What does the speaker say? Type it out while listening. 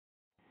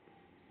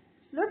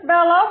Look,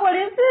 Bella, what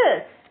is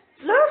this?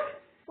 Look,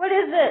 what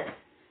is this?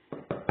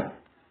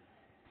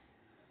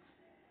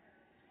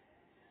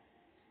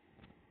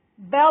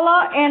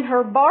 Bella and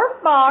her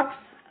bark box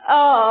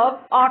of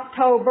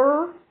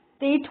October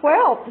the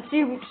 12th.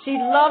 She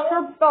loves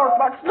her bark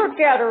box. Look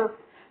at her.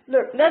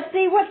 Look, let's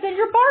see what's in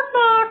your bark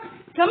box.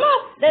 Come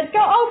on, let's go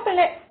open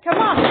it. Come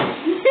on.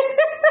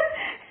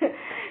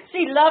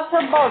 She loves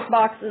her bark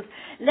boxes.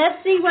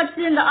 Let's see what's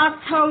in the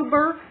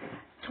October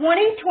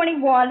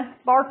 2021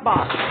 bark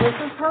box. This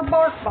is her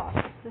bark box.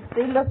 Let's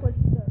see, look what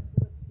she does.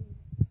 Look,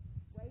 she's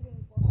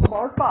waiting for her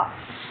bark box.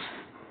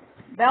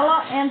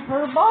 Bella and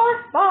her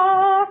bark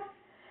box.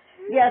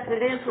 Yes,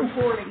 it is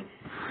recording.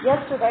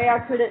 Yesterday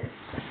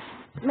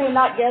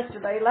not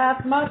yesterday,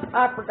 last month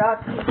I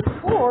forgot to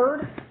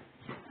record.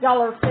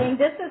 Y'all are seeing,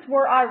 this is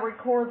where I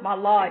record my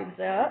lives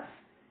at.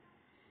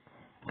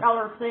 Y'all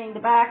are seeing the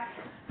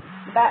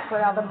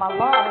background of my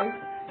live.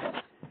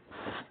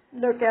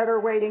 Look at her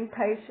waiting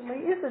patiently.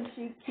 Isn't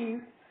she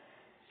cute?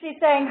 She's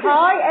saying,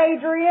 hi,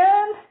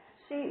 Adrian.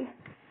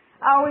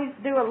 I always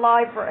do a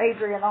live for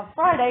Adrian on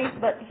Fridays,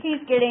 but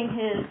he's getting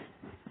his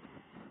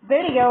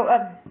video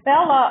of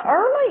Bella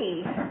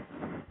early.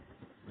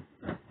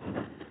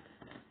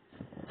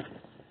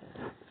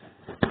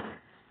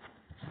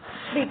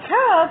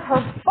 Because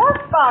her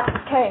bark box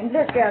came.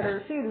 Look at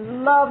her. She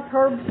loves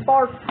her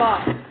bark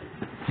box.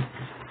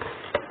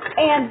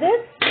 And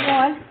this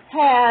one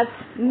has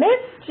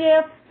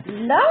Mischief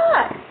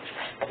Nuts.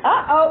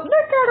 Uh-oh.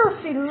 Look at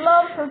her. She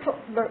loves her toy.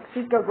 Look,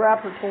 she's going to grab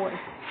her toy.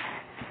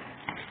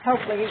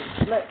 Hopefully,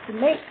 let's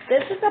make.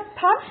 This is a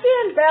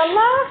pumpkin,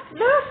 Bella.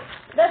 Look.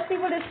 Let's see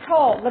what it's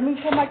called. Let me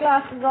put my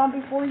glasses on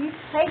before you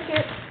take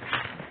it.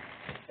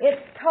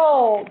 It's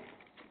called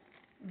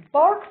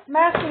Bark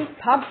Smashing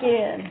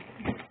Pumpkin.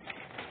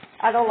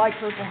 I don't like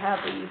her to have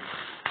these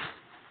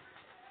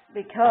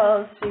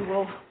because she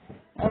will.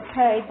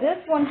 Okay, this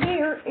one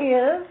here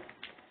is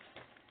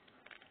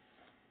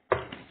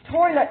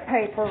toilet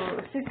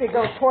paper. She could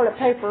go toilet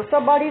paper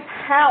somebody's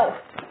house.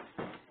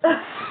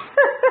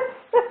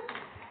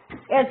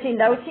 And she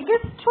knows she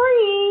gets a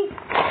treat.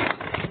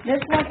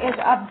 This one is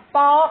a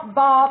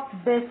Bob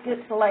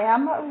Biscuit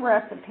Slam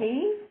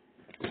recipe.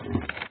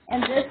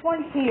 And this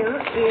one here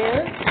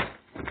is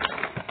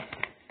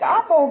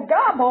Gobble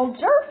Gobble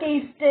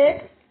Jerky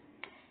Sticks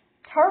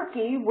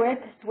Turkey with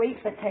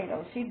sweet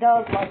potatoes. She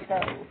does like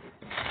those.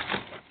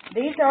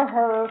 These are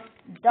her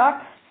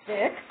duck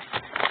sticks.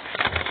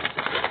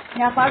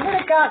 Now if I would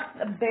have got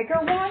a bigger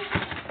one,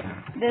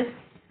 this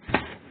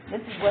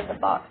is what the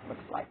box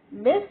looks like.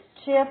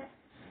 Mischief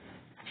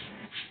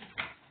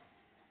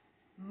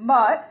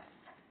Mutts,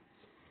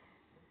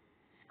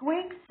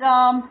 Squeak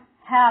Some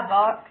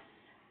Havoc.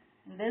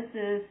 That's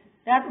the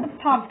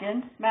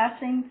pumpkin,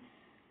 smashing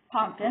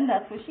pumpkin.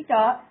 That's what she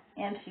got.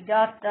 And she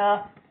got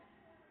the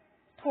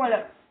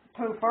toilet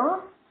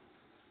pooper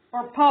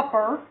or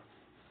pupper.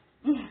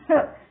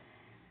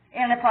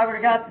 And if I would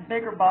have got the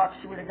bigger box,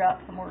 she would have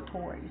got some more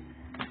toys.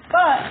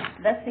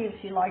 But let's see if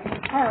she likes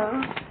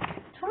her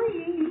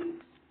tree.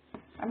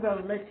 I'm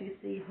going to let you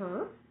see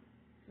her.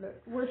 Look,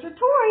 where's your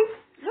toy?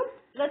 Look,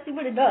 let's see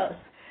what it does.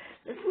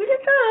 Let's see what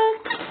it does.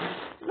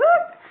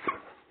 Look.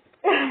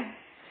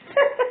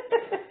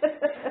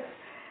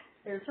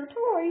 There's her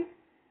toy.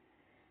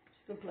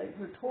 She's going to play with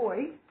her toy.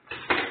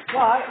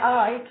 While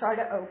I try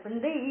to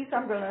open these,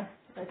 I'm going to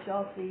let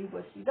y'all see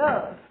what she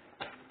does.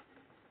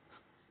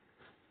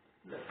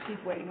 Look,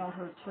 she's waiting on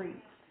her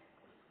treat.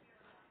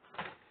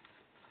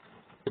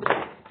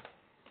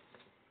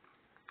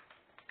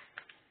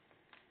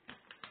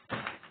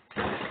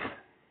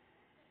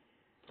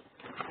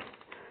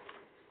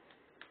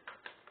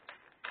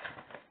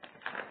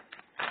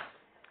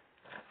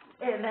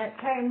 And that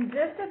came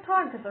just in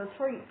time because her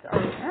treats are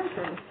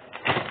empty.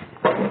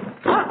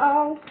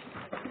 Uh-oh.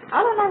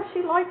 I don't know if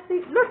she likes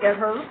these. Look at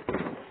her.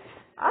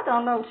 I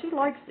don't know if she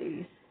likes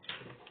these.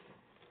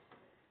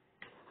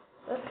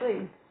 Let's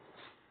see.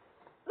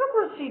 Look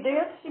what she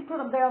did. She put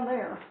them down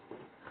there.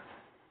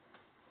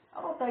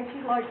 I don't think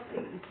she likes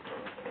these.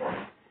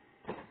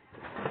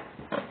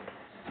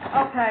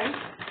 Okay.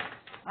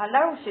 I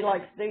know she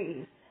likes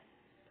these.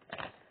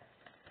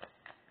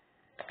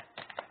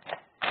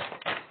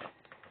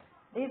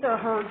 These are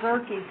her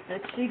jerky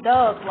sticks. She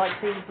does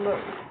like these. Look.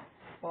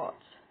 Watch.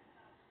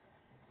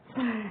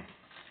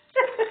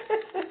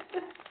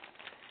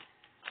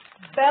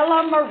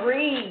 Bella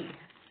Marie.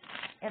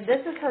 And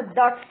this is her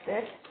duck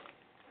stick.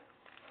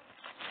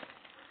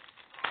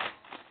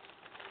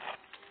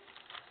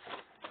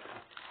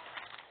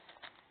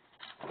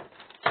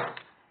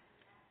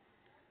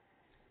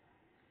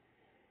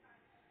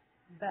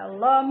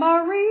 Bella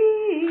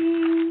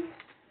Marie.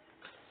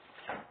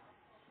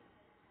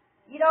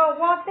 You don't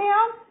want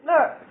them?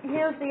 Look,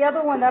 here's the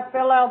other one that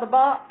fell out of the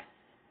box.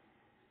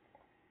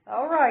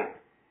 All right.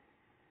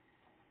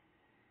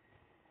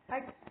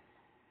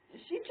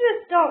 She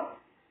just don't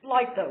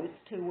like those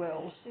too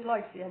well. She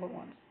likes the other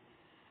ones.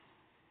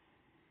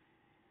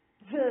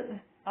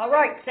 All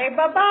right, say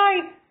bye-bye,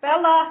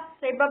 Bella.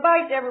 Say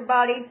bye-bye to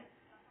everybody.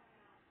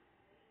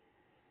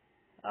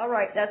 All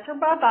right, that's her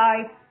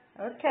bye-bye.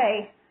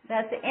 Okay,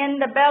 that's the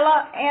end of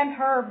Bella and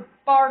her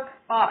bark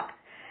box.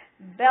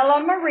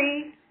 Bella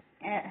Marie,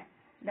 and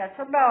that's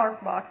her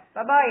bark box.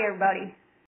 Bye-bye, everybody.